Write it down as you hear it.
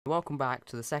Welcome back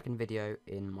to the second video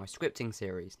in my scripting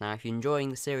series. Now, if you're enjoying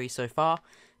the series so far,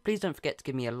 please don't forget to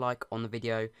give me a like on the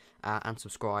video and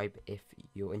subscribe if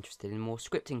you're interested in more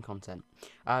scripting content.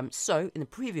 So, in the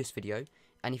previous video,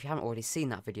 and if you haven't already seen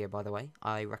that video, by the way,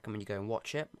 I recommend you go and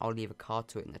watch it. I'll leave a card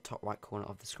to it in the top right corner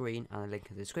of the screen and a link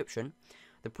in the description.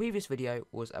 The previous video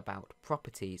was about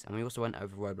properties, and we also went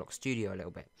over Roblox Studio a little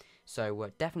bit. So,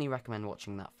 definitely recommend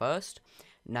watching that first.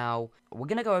 Now, we're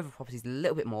going to go over properties a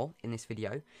little bit more in this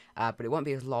video, but it won't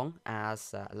be as long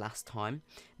as last time.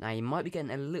 Now, you might be getting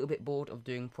a little bit bored of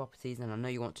doing properties, and I know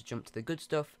you want to jump to the good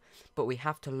stuff, but we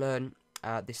have to learn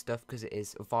this stuff because it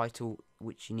is vital,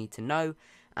 which you need to know,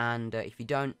 and if you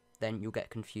don't, then you'll get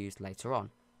confused later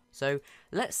on. So,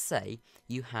 let's say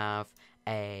you have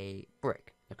a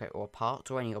brick, okay, or a part,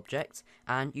 or any object,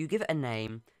 and you give it a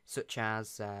name such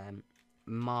as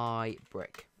my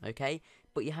brick, okay?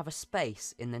 But you have a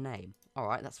space in the name.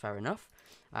 Alright, that's fair enough.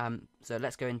 So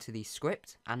let's go into the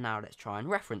script, and now let's try and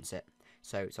reference it.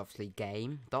 So it's obviously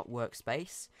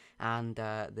game.workspace, and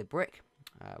the brick,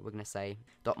 we're going to say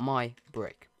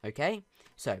 .mybrick, okay?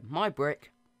 So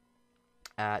mybrick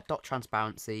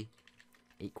 .transparency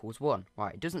equals 1.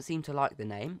 Right, it doesn't seem to like the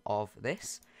name of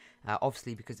this,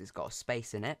 obviously because it's got a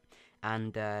space in it,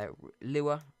 and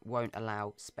Lua won't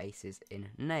allow spaces in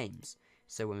names.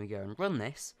 So when we go and run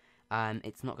this,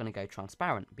 it's not going to go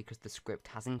transparent because the script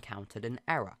has encountered an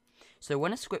error. So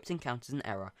when a script encounters an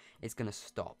error, it's going to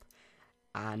stop,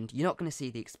 and you're not going to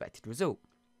see the expected result.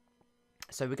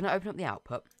 So we're going to open up the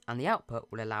output, and the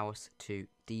output will allow us to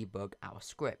debug our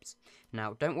scripts.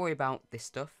 Now, don't worry about this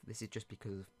stuff. This is just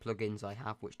because of plugins I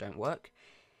have which don't work.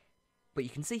 But you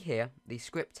can see here, the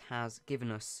script has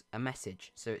given us a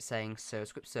message. So it's saying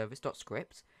script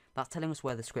service.script. That's telling us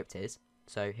where the script is.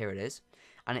 So here it is,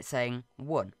 and it's saying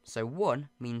 1. So 1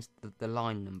 means the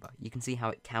line number. You can see how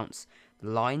it counts the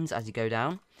lines as you go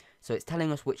down. So it's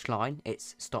telling us which line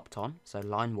it's stopped on, so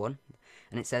line 1,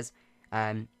 and it says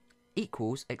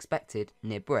equals expected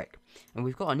near brick. And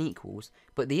we've got an equals,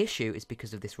 but the issue is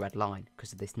because of this red line,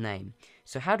 because of this name.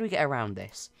 So how do we get around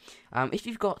this? If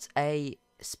you've got a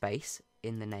space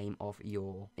in the name of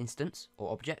your instance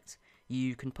or object,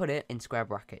 you can put it in square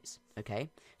brackets, okay?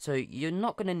 So you're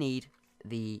not going to need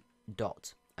the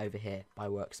dot over here by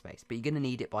workspace, but you're going to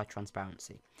need it by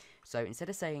transparency. So instead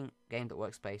of saying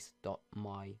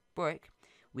game.workspace.mybrick,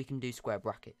 we can do square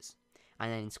brackets,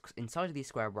 and then inside of these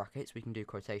square brackets we can do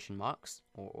quotation marks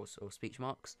or speech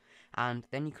marks, and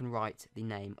then you can write the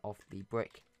name of the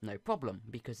brick, no problem,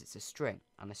 because it's a string,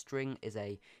 and a string is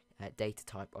a data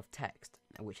type of text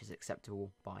which is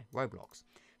acceptable by Roblox.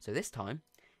 So this time,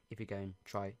 if you go and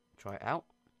try it out,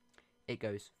 it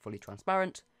goes fully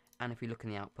transparent. And if we look in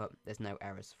the output, there's no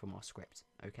errors from our script,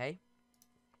 okay?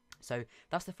 So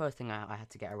that's the first thing I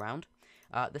had to get around.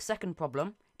 The second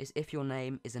problem is if your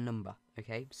name is a number,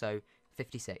 okay? So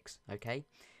 56, okay?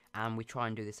 And we try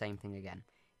and do the same thing again.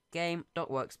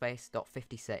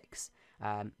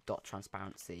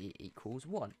 Game.workspace.56.transparency equals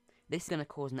 1. This is going to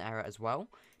cause an error as well,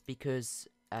 because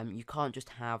you can't just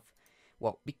have...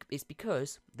 Well, it's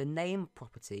because the name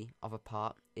property of a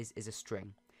part is a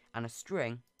string, and a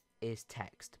string is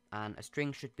text, and a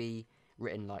string should be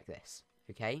written like this,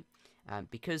 okay?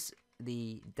 Because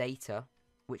the data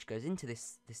which goes into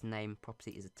this name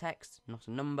property is a text, not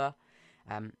a number,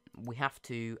 we have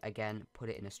to again put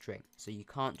it in a string. So you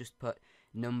can't just put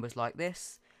numbers like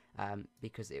this,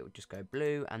 because it will just go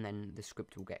blue and then the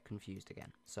script will get confused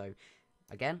again. So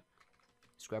again,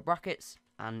 square brackets,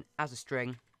 and as a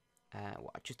string,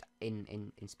 just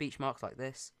in speech marks like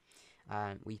this,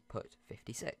 we put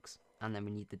 56. And then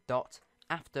we need the dot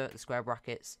after the square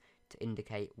brackets to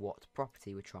indicate what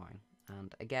property we're trying.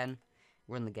 And again,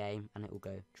 run the game and it will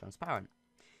go transparent.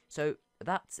 So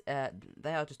that's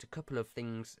they are just a couple of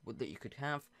things that you could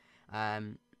have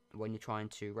when you're trying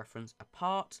to reference a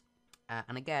part.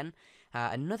 And again,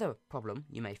 another problem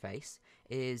you may face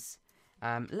is,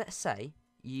 let's say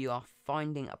you are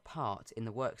finding a part in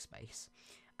the workspace,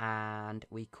 and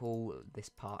we call this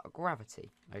part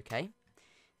gravity, okay?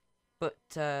 But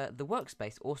the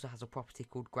workspace also has a property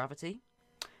called gravity.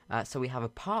 So we have a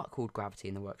part called gravity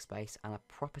in the workspace and a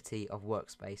property of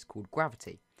workspace called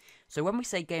gravity. So when we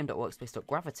say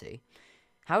game.workspace.gravity,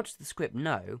 how does the script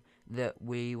know that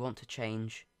we want to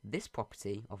change this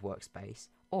property of workspace,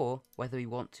 or whether we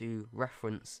want to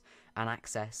reference and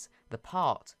access the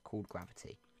part called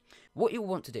gravity? What you'll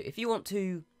want to do, if you want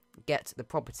to get the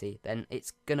property, then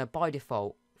it's going to by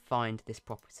default find this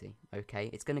property, okay?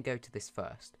 It's going to go to this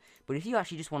first. But if you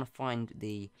actually just want to find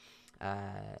the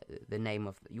name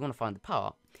of, you want to find the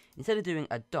part, instead of doing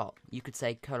a dot, you could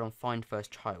say :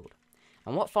 FindFirstChild.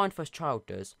 And what FindFirstChild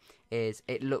does is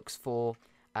it looks for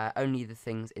only the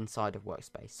things inside of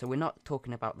workspace. So we're not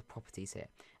talking about the properties here.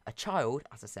 A child,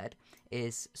 as I said,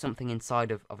 is something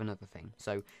inside of another thing.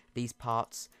 So these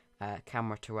parts,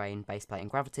 camera, terrain, baseplate and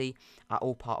gravity, are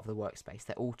all part of the workspace.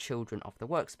 They're all children of the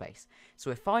workspace.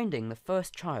 So we're finding the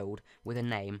first child with a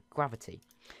name, gravity.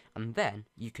 And then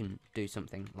you can do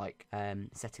something like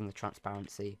setting the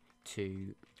transparency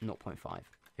to 0.5.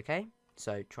 Okay,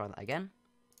 so try that again.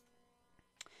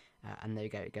 And there you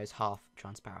go, it goes half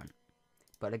transparent.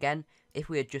 But again, if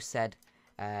we had just said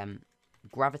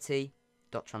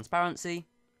gravity.transparency,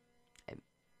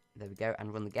 there we go,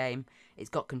 and run the game, it's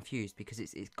got confused because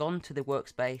it's gone to the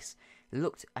workspace,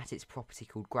 looked at its property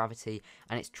called gravity,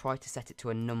 and it's tried to set it to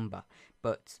a number.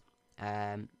 But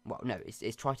well, no,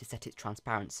 it's tried to set its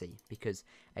transparency because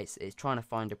it's trying to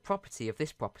find a property of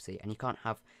this property, and you can't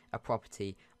have a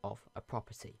property of a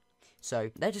property. So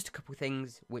they're just a couple of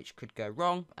things which could go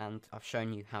wrong, and I've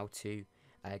shown you how to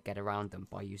get around them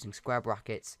by using square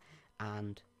brackets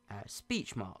and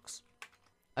speech marks.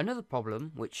 Another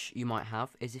problem which you might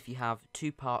have is if you have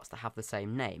two parts that have the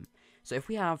same name. So if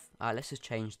we have, let's just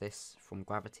change this from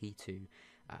gravity to,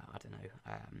 I don't know,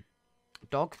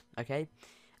 dog, okay?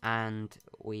 And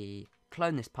we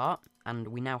clone this part, and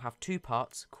we now have two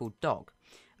parts called dog.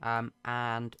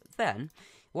 And then,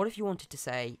 what if you wanted to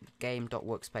say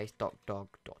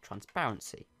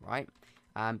game.workspace.dog.transparency, right?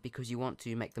 Because you want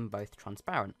to make them both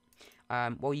transparent.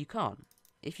 Well, you can't.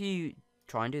 If you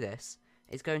try and do this,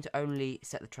 it's going to only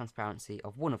set the transparency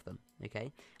of one of them,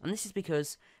 okay? And this is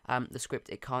because the script,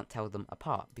 it can't tell them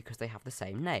apart because they have the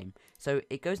same name. So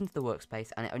it goes into the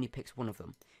workspace and it only picks one of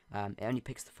them. It only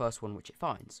picks the first one which it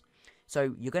finds.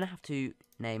 So you're going to have to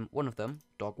name one of them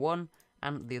dog1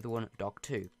 and the other one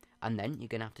dog2. And then you're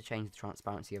going to have to change the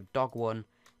transparency of dog1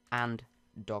 and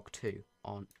dog2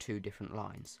 on two different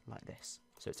lines like this.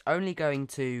 So it's only going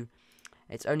to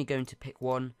pick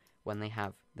one when they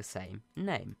have the same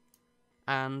name.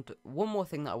 And one more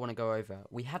thing that I want to go over,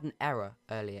 we had an error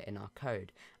earlier in our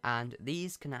code, and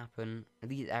these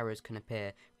errors can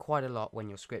appear quite a lot when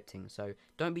you're scripting, so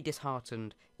don't be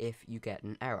disheartened if you get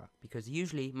an error, because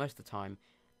usually, most of the time,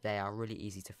 they are really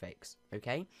easy to fix,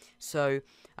 okay? So,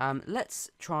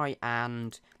 let's try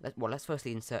and, let's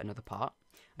firstly insert another part,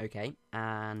 okay,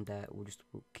 and we'll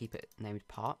keep it named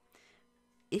part.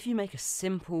 If you make a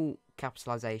simple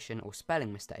capitalization or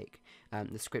spelling mistake,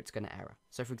 the script's going to error.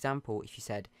 So, for example, if you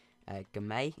said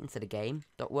game instead of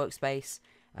game.workspace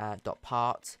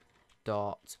 .part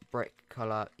 .brick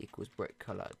color equals brick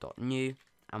color .new,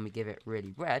 and we give it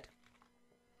really red,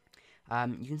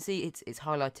 you can see it's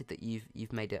highlighted that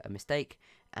you've made a mistake,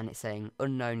 and it's saying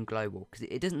unknown global because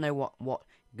it doesn't know what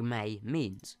game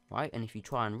means, right? And if you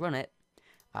try and run it,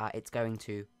 it's going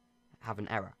to have an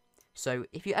error. So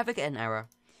if you ever get an error,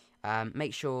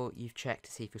 make sure you've checked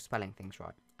to see if you're spelling things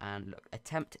right. And look,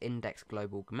 attempt to index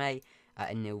global game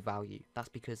at a nil value. That's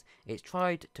because it's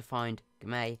tried to find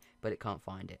game, but it can't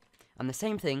find it. And the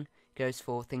same thing goes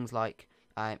for things like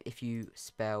if you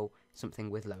spell something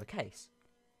with lowercase.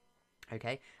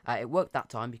 Okay, it worked that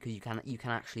time because you can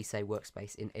actually say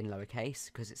workspace in lowercase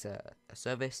because it's a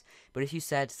service. But if you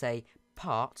said, say,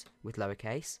 part with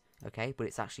lowercase, okay, but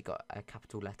it's actually got a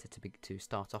capital letter to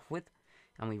start off with,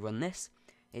 and we run this,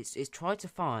 it's tried to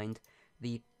find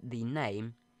the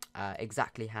name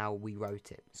exactly how we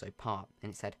wrote it. So part,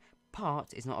 and it said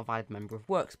part is not a valid member of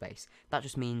workspace. That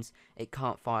just means it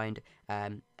can't find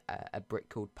a brick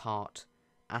called part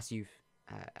as you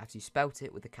spelt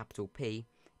it with a capital P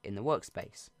in the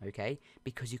workspace, okay?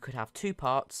 Because you could have two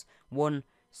parts, one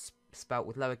spelt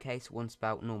with lowercase, one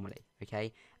spelt normally,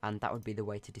 okay? And that would be the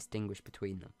way to distinguish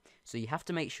between them. So you have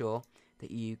to make sure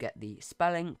that you get the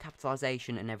spelling,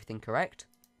 capitalization, and everything correct.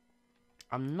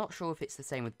 I'm not sure if it's the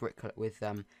same with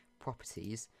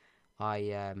properties.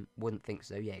 I wouldn't think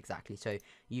so. Yeah, exactly. So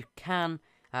you can,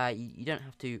 you don't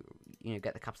have to,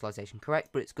 get the capitalization correct,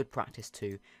 but it's good practice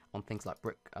too on things like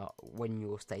brick when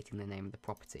you're stating the name of the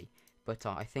property. But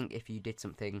I think if you did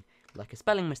something like a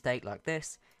spelling mistake like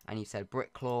this, and you said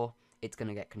brick claw, it's going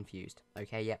to get confused.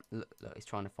 Okay, yeah, look, it's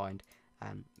trying to find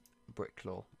brick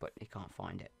claw, but it can't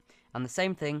find it. And the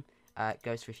same thing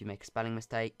goes for if you make a spelling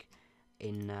mistake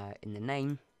in the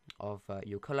name of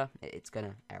your colour, it's going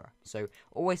to error. So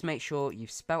always make sure you've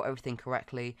spelt everything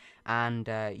correctly, and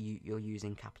you're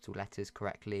using capital letters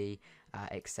correctly,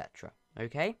 etc.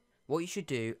 Okay? What you should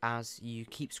do as you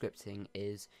keep scripting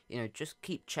is, just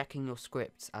keep checking your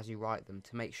scripts as you write them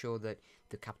to make sure that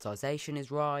the capitalization is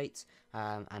right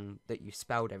and that you've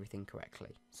spelled everything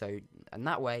correctly. So, and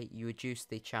that way you reduce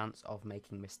the chance of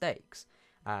making mistakes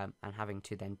and having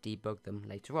to then debug them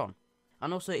later on.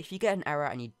 And also, if you get an error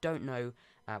and you don't know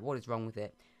what is wrong with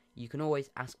it, you can always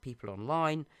ask people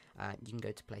online. You can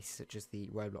go to places such as the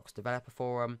Roblox developer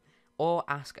forum, or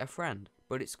ask a friend.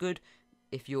 But it's good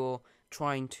if you're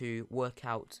trying to work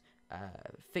out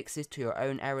fixes to your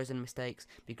own errors and mistakes,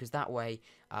 because that way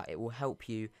it will help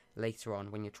you later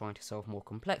on when you're trying to solve more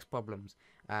complex problems,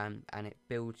 and it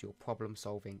builds your problem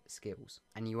solving skills,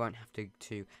 and you won't have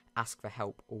to ask for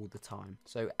help all the time.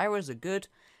 So errors are good,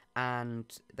 and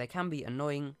they can be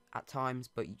annoying at times,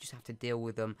 but you just have to deal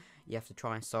with them. You have to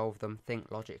try and solve them,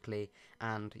 think logically,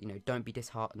 and don't be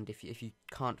disheartened if you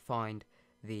can't find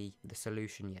the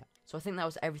solution yet. So I think that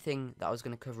was everything that I was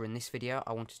going to cover in this video.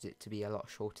 I wanted it to be a lot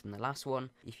shorter than the last one.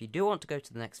 If you do want to go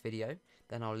to the next video,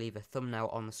 then I'll leave a thumbnail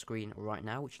on the screen right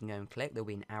now, which you can go and click. There'll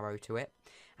be an arrow to it.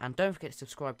 And don't forget to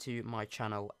subscribe to my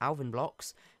channel,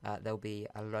 AlvinBlox. There'll be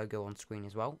a logo on screen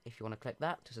as well, if you want to click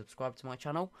that to subscribe to my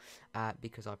channel,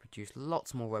 because I produce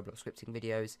lots more Roblox scripting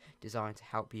videos designed to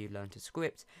help you learn to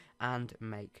script and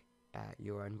make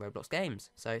your own Roblox games.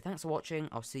 So thanks for watching.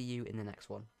 I'll see you in the next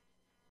one.